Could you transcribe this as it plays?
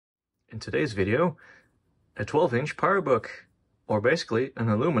In today's video, a 12-inch Powerbook, or basically an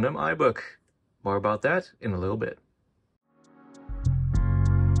aluminum iBook. More about that in a little bit.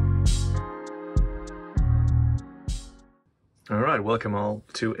 Alright, welcome all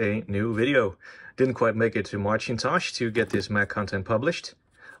to a new video. Didn't quite make it to Marchintosh to get this Mac content published.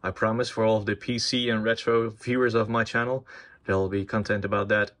 I promise for all of the PC and retro viewers of my channel, there'll be content about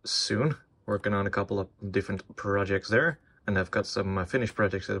that soon. Working on a couple of different projects there, and I've got some finished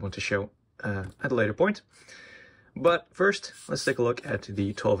projects that I want to show at a later point. But first, let's take a look at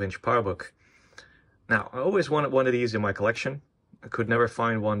the 12-inch Powerbook. Now, I always wanted one of these in my collection. I could never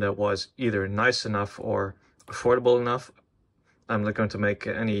find one that was either nice enough or affordable enough. I'm not going to make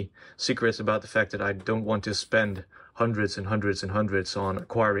any secrets about the fact that I don't want to spend hundreds and hundreds and hundreds on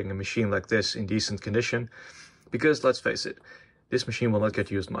acquiring a machine like this in decent condition, because let's face it, this machine will not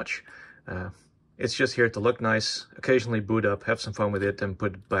get used much. It's just here to look nice, occasionally boot up, have some fun with it, and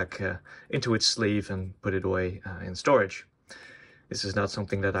put it back into its sleeve and put it away in storage. This is not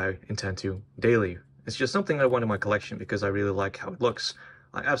something that I intend to daily. It's just something I want in my collection because I really like how it looks.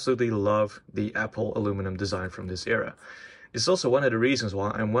 I absolutely love the Apple aluminum design from this era. It's also one of the reasons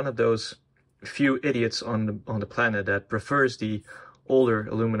why I'm one of those few idiots on the planet that prefers the older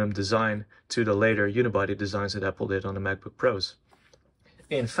aluminum design to the later unibody designs that Apple did on the MacBook Pros.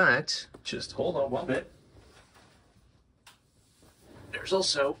 In fact, just hold on one bit. There's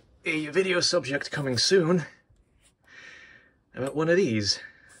also a video subject coming soon about one of these.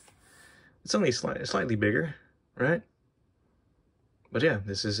 It's only slightly bigger, right? But yeah,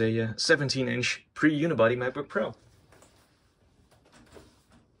 this is a 17-inch pre-unibody MacBook Pro.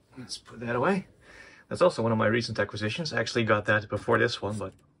 Let's put that away. That's also one of my recent acquisitions. I actually got that before this one,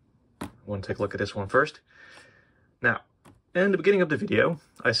 but I want to take a look at this one first. Now, in the beginning of the video,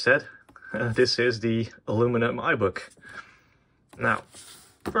 I said this is the aluminum iBook. Now,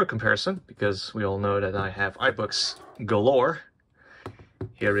 for a comparison, because we all know that I have iBooks galore,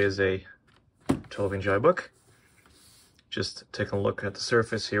 here is a 12-inch iBook. Just taking a look at the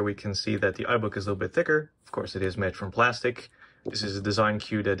surface here, we can see that the iBook is a little bit thicker. Of course, it is made from plastic. This is a design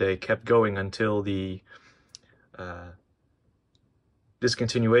cue that they kept going until the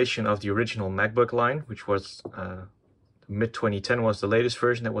discontinuation of the original MacBook line, which was mid-2010 was the latest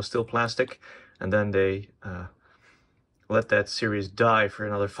version that was still plastic, and then they let that series die for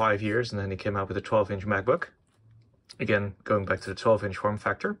another 5 years, and then they came out with a 12-inch MacBook. Again, going back to the 12-inch form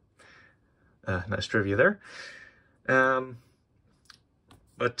factor. Nice trivia there. Yeah,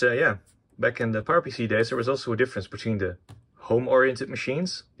 back in the PowerPC days, there was also a difference between the home-oriented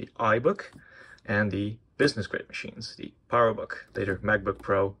machines, the iBook, and the business-grade machines, the Powerbook, later MacBook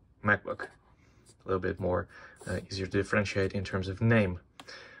Pro, MacBook. A little bit more easier to differentiate in terms of name.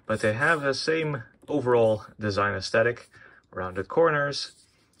 But they have the same overall design aesthetic, rounded corners,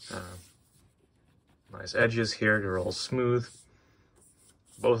 nice edges here, they're all smooth.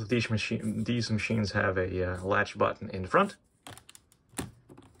 Both of these machines have a latch button in front,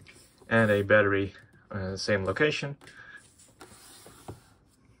 and a battery, same location.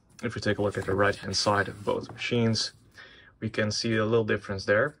 If we take a look at the right-hand side of both machines, we can see a little difference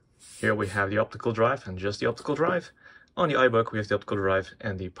there. Here we have the optical drive and just the optical drive. On the iBook we have the optical drive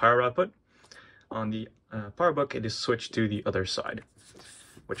and the power output. On the Powerbook it is switched to the other side,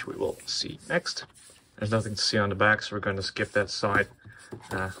 which we will see next. There's nothing to see on the back, so we're going to skip that side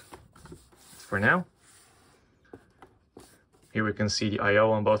for now. Here we can see the I/O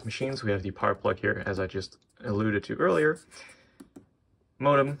on both machines. We have the power plug here, as I just alluded to earlier.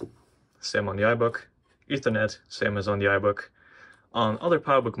 Modem, same on the iBook. Ethernet, same as on the iBook. On other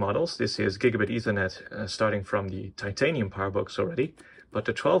Powerbook models, this is gigabit Ethernet starting from the titanium Powerbooks already, but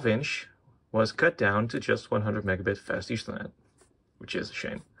the 12-inch was cut down to just 100 megabit fast Ethernet, which is a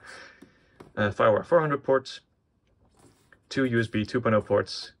shame. FireWire 400 ports, 2 USB 2.0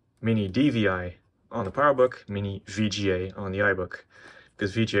 ports, mini DVI on the Powerbook, mini VGA on the iBook,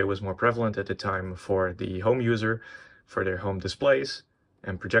 because VGA was more prevalent at the time for the home user, for their home displays,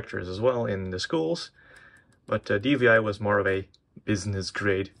 and projectors as well in the schools, but DVI was more of a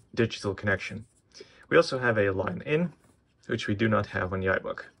business-grade digital connection. We also have a line in, which we do not have on the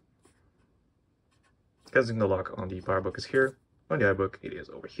iBook. Guessing the lock on the Powerbook is here, on the iBook it is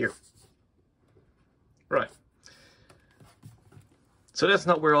over here. Right. So that's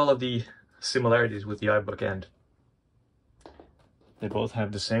not where all of the similarities with the iBook end. They both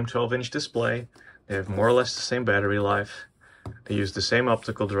have the same 12-inch display, they have more or less the same battery life, they use the same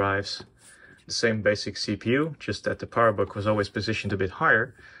optical drives, the same basic CPU, just that the Powerbook was always positioned a bit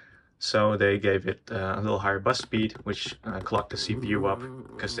higher, so they gave it a little higher bus speed, which clocked the CPU up,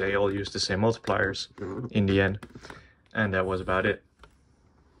 because they all used the same multipliers in the end, and that was about it.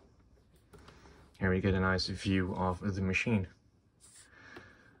 Here we get a nice view of the machine.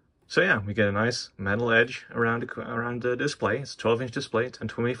 So yeah, we get a nice metal edge around the display. It's a 12-inch display,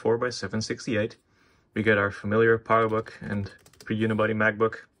 1024 by 768. We get our familiar Powerbook and pre-unibody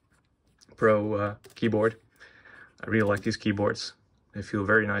MacBook Pro keyboard. I really like these keyboards. They feel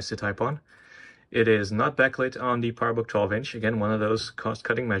very nice to type on. It is not backlit on the Powerbook 12-inch. Again, one of those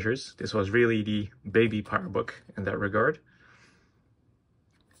cost-cutting measures. This was really the baby Powerbook in that regard.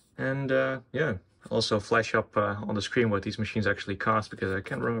 And yeah, also flash up on the screen what these machines actually cost, because I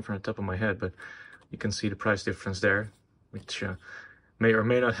can't remember from the top of my head, but you can see the price difference there, which may or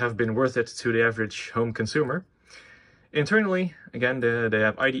may not have been worth it to the average home consumer. Internally, again, they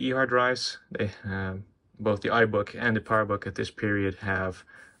have IDE hard drives. They both the iBook and the Powerbook at this period have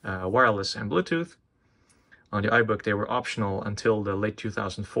wireless and Bluetooth. On the iBook, they were optional until the late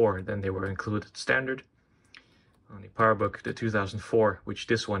 2004. Then they were included standard. On the Powerbook, the 2004, which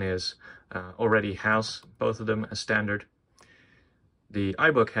this one is, already has both of them as standard. The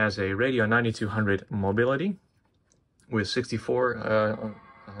iBook has a Radio 9200 mobility with 32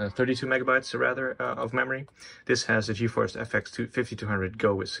 megabytes rather of memory. This has a GeForce FX 5200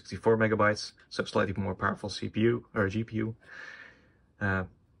 Go with 64 megabytes, so slightly more powerful CPU or GPU.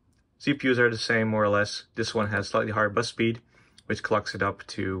 CPUs are the same more or less. This one has slightly higher bus speed, which clocks it up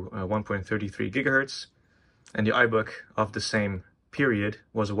to 1.33 gigahertz, and the iBook of the same period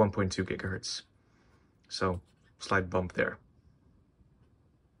was a 1.2 gigahertz. So slight bump there.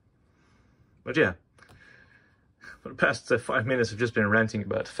 But yeah, for the past 5 minutes I've just been ranting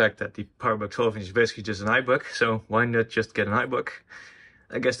about the fact that the Powerbook 12-inch is basically just an iBook, so why not just get an iBook?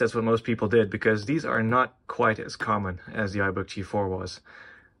 I guess that's what most people did, because these are not quite as common as the iBook G4 was.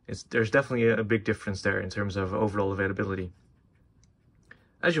 There's definitely a big difference there in terms of overall availability.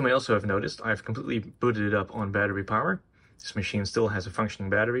 As you may also have noticed, I've completely booted it up on battery power. This machine still has a functioning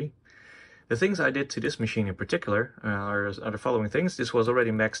battery. The things I did to this machine in particular are the following things. This was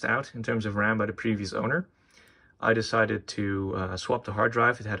already maxed out in terms of RAM by the previous owner. I decided to swap the hard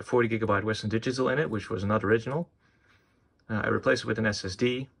drive. It had a 40 gigabyte Western Digital in it, which was not original. I replaced it with an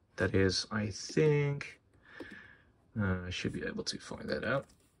SSD. That is, I think, I should be able to find that out.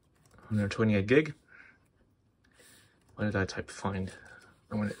 128 gig. What did I type find?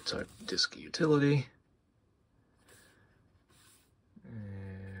 I want to type disk utility.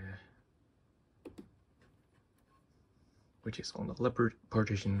 Which is on the Leopard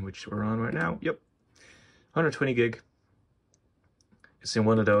partition, which we're on right now. Yep. 120 gig. It's in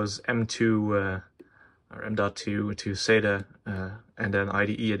one of those M2 or M.2 to SATA and then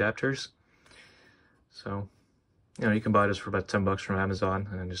IDE adapters. So, you know, you can buy this for about $10 from Amazon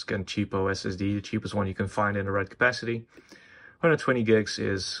and just get a cheapo SSD, the cheapest one you can find in the right capacity. 120 gigs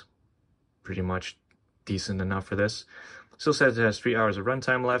is pretty much decent enough for this. Still says it has 3 hours of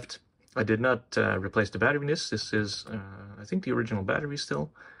runtime left. I did not replace the battery in this. This is, I think, the original battery still,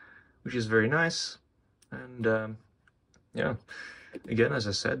 which is very nice. And yeah, again, as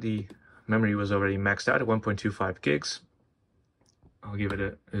I said, the memory was already maxed out at 1.25 gigs. I'll give it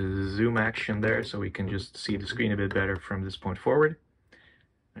a zoom action there so we can just see the screen a bit better from this point forward.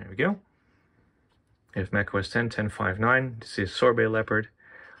 There we go. We have macOS 10, 10.5.9. This is Sorbet Leopard.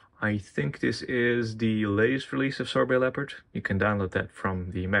 I think this is the latest release of Sorbet Leopard. You can download that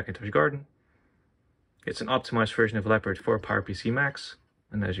from the Macintosh Garden. It's an optimized version of Leopard for PowerPC Macs,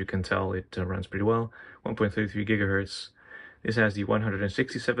 and as you can tell, it runs pretty well. 1.33 gigahertz. This has the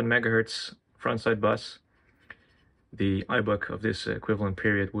 167 megahertz frontside bus. The iBook of this equivalent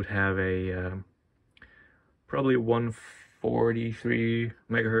period would have a probably 143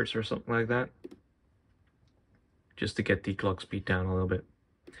 megahertz or something like that, just to get the clock speed down a little bit.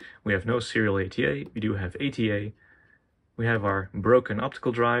 We have no serial ATA. We do have ATA. We have our broken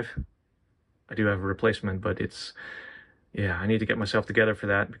optical drive. I do have a replacement, but it's, yeah, I need to get myself together for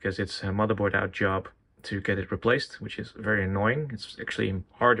that because it's a motherboard out job to get it replaced, which is very annoying. It's actually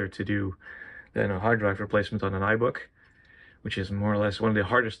harder to do than a hard drive replacement on an iBook, which is more or less one of the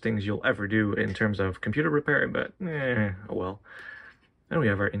hardest things you'll ever do in terms of computer repair, but oh well. And we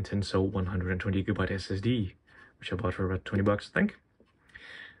have our Intenso 120 gigabyte SSD, which I bought for about $20, I think.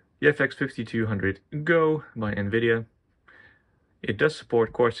 The FX 5200 Go by NVIDIA. It does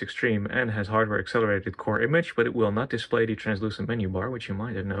support Quartz Extreme and has hardware accelerated core image, but it will not display the translucent menu bar, which you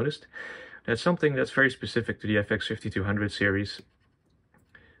might have noticed. That's something that's very specific to the FX 5200 series.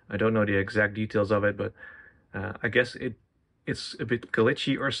 I don't know the exact details of it, but I guess it's a bit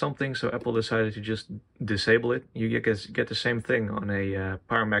glitchy or something, so Apple decided to just disable it. You get the same thing on a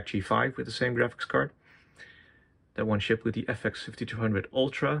Power Mac G5 with the same graphics card. That one shipped with the FX 5200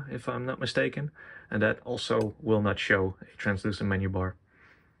 Ultra, if I'm not mistaken, and that also will not show a translucent menu bar.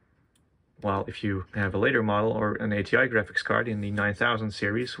 While if you have a later model or an ATI graphics card in the 9000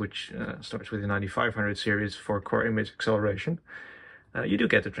 series, which starts with the 9500 series for core image acceleration, you do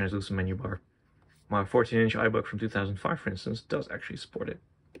get the translucent menu bar. My 14-inch iBook from 2005, for instance, does actually support it.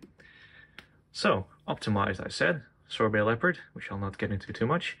 So, optimized, I said. Sorbet Leopard, which I'll not get into too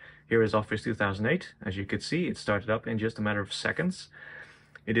much. Here is Office 2008. As you could see, it started up in just a matter of seconds.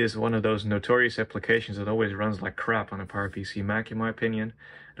 It is one of those notorious applications that always runs like crap on a PowerPC Mac, in my opinion.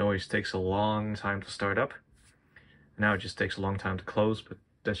 It always takes a long time to start up. Now it just takes a long time to close, but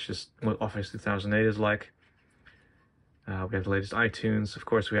that's just what Office 2008 is like. We have the latest iTunes. Of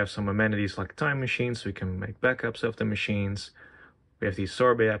course, we have some amenities like Time Machine, so we can make backups of the machines. We have the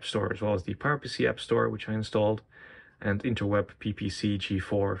Sorbet App Store as well as the PowerPC App Store, which I installed. And Interweb PPC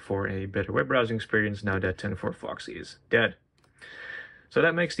G4 for a better web browsing experience, now that 10.4 Foxy is dead. So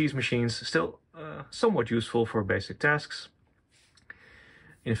that makes these machines still somewhat useful for basic tasks.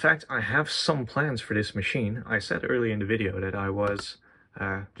 In fact, I have some plans for this machine. I said earlier in the video that I was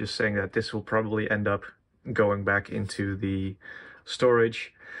just saying that this will probably end up going back into the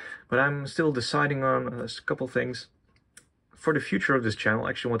storage, but I'm still deciding on a couple things. For the future of this channel, I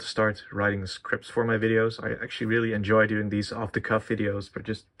actually want to start writing scripts for my videos. I actually really enjoy doing these off-the-cuff videos, but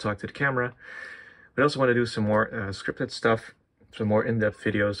just talk to the camera. But I also want to do some more scripted stuff, some more in-depth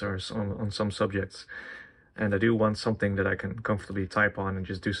videos on some subjects. And I do want something that I can comfortably type on and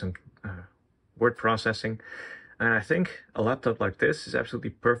just do some word processing. And I think a laptop like this is absolutely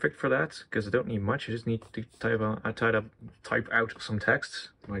perfect for that, because I don't need much. I just need to type out some text.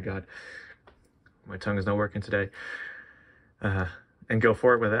 Oh my God, my tongue is not working today. And go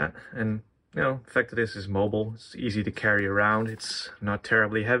for it with that. And you know, the fact that this is mobile, it's easy to carry around, it's not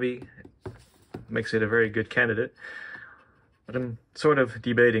terribly heavy, it makes it a very good candidate. But I'm sort of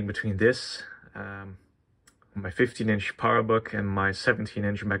debating between this, my 15-inch Powerbook and my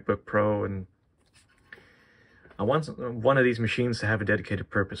 17-inch MacBook Pro, and I want one of these machines to have a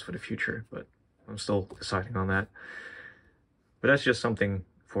dedicated purpose for the future, but I'm still deciding on that. But that's just something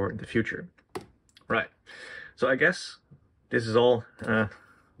for the future. Right, so I guess this is all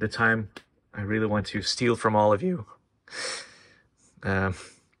the time I really want to steal from all of you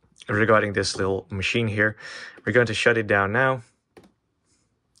regarding this little machine here. We're going to shut it down now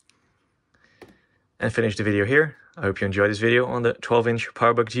and finish the video here. I hope you enjoyed this video on the 12-inch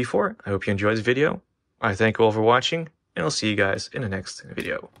Powerbook G4. I hope you enjoyed this video. I thank you all for watching, and I'll see you guys in the next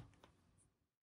video.